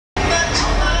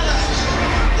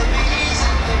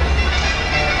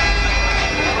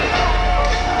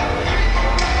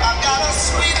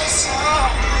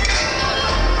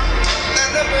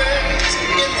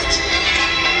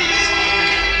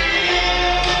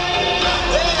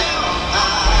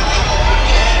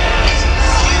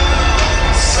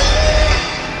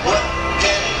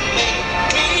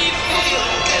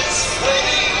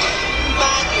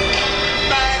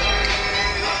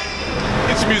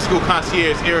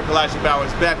Yeah, it's Eric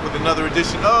Bowers back with another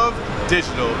edition of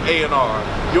Digital A&R,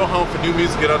 your home for new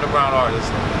music and underground artists.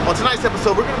 On tonight's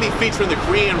episode, we're going to be featuring the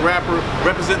Korean rapper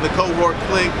representing the Cohort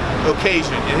Click,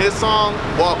 Okasian, and his song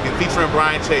Walkin, featuring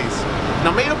Brian Chase.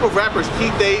 Now, made up of rappers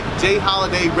Keith Day, Jay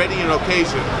Holiday, Reddy, and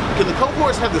Okasian, can the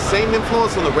Cohorts have the same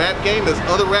influence on the rap game as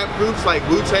other rap groups like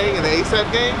Wu-Tang and the ASAP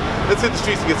Gang? Let's hit the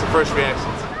streets and get some first reactions.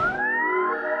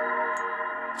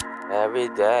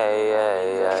 Every day,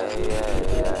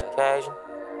 Occasion,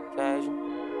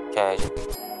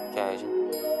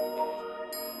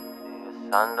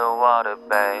 it's underwater,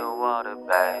 babe,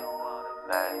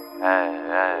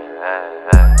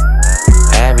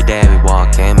 Every day we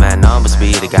walking, man, numbers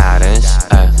be the guidance.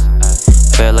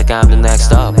 Feel like I'm the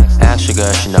next up. Ask your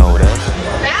girl, she know this.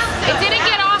 It didn't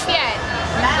get off yet.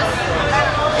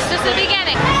 It's just the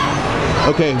beginning.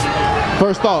 Okay,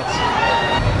 first thoughts.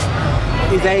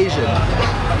 He's Asian.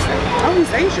 Oh,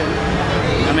 he's Asian.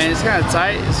 I mean, it's kind of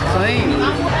tight. It's clean.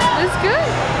 It's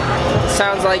good.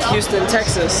 Sounds like Houston,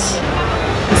 Texas.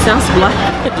 He sounds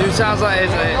black. Dude sounds like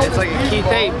it's like a Keith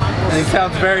Ape. And he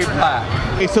sounds very black.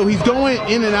 Okay, so he's going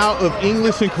in and out of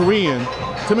English and Korean.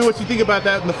 Tell me what you think about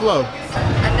that in the flow.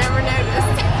 I never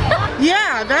noticed.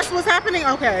 Yeah, that's what's happening?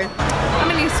 Okay. I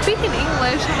mean, he's speaking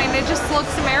English. I mean, it just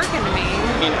looks American to me.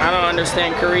 I mean, I don't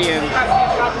understand Korean.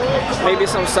 Maybe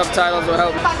some subtitles will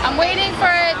help. I'm waiting for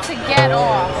it to get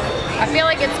off. I feel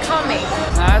like it's coming.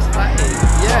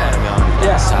 Yeah.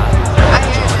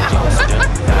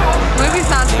 Maybe he's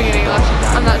not speaking English.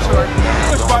 I'm not sure.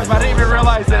 I didn't even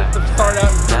realize that to start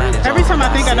out. Every time I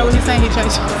think I know what he's saying, he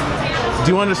changes. Do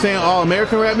you understand all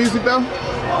American rap music though?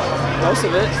 Most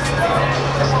of it.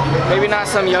 Maybe not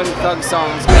some Young Thug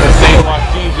songs.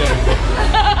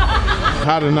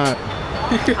 How to not?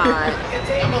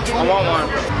 I want one.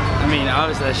 I mean,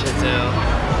 obviously that shit too.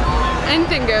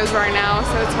 Anything goes right now,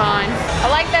 so it's fine. I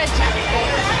like that jacket.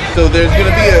 So there's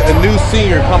gonna be a new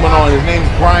singer coming on. His name's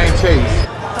Brian Chase.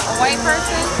 A white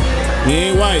person?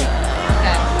 He ain't white.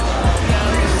 Okay.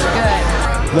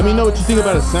 Good. Let me know what you think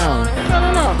about his sound. I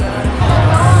don't know.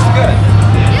 It's good.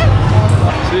 Yeah.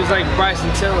 So he's like Bryson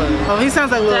Tiller. Oh, he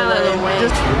sounds like Lil Wayne.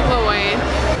 Lil Wayne.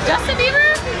 Justin Bieber?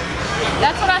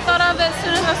 That's what I thought of as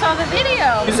soon as I saw the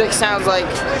video. Music sounds like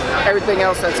everything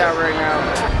else that's out right now.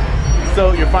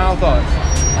 So your final thoughts?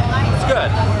 It's good.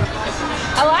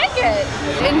 I like it.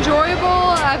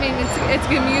 Enjoyable. I mean, it's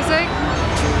good music.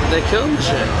 They killed the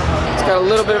shit. It's got a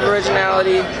little bit of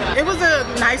originality. It was a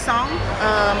nice song.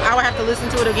 I would have to listen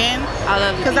to it again. I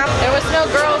love it. There was no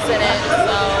girls in it,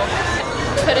 so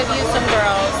could have used some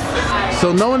girls.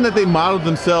 So knowing that they modeled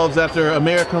themselves after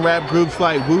American rap groups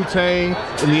like Wu-Tang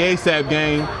and the ASAP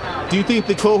Gang, do you think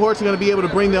the Cohorts are going to be able to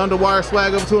bring the underwire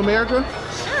swag over to America?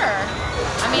 Sure.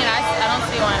 I mean, I don't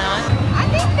see why not. I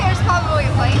think there's probably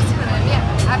a place for them. Yeah,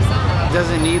 absolutely. It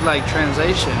doesn't need like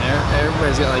translation.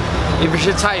 Everybody's got like, if your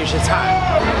shit's hot, your shit's hot.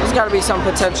 There's got to be some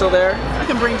potential there. You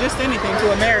can bring just anything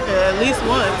to America at least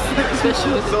once.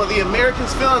 So are the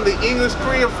Americans feeling the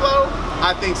English-Korean flow?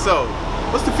 I think so.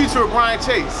 What's the future of Brian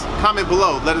Chase? Comment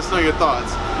below, let us know your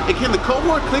thoughts. And can the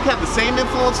Cohort Click have the same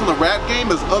influence on the rap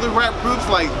game as other rap groups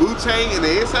like Wu-Tang and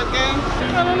the ASAP Gang?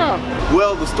 I don't know.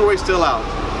 Well, the story's still out.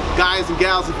 Guys and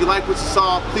gals, if you like what you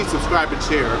saw, please subscribe and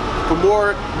share. For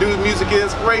more new music and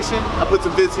inspiration, I put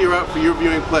some vids here up for your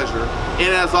viewing pleasure.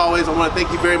 And as always, I want to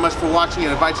thank you very much for watching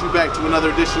and invite you back to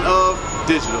another edition of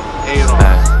Digital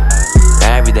A&R.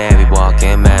 Every day we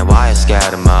walking, man, why you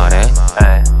scared of my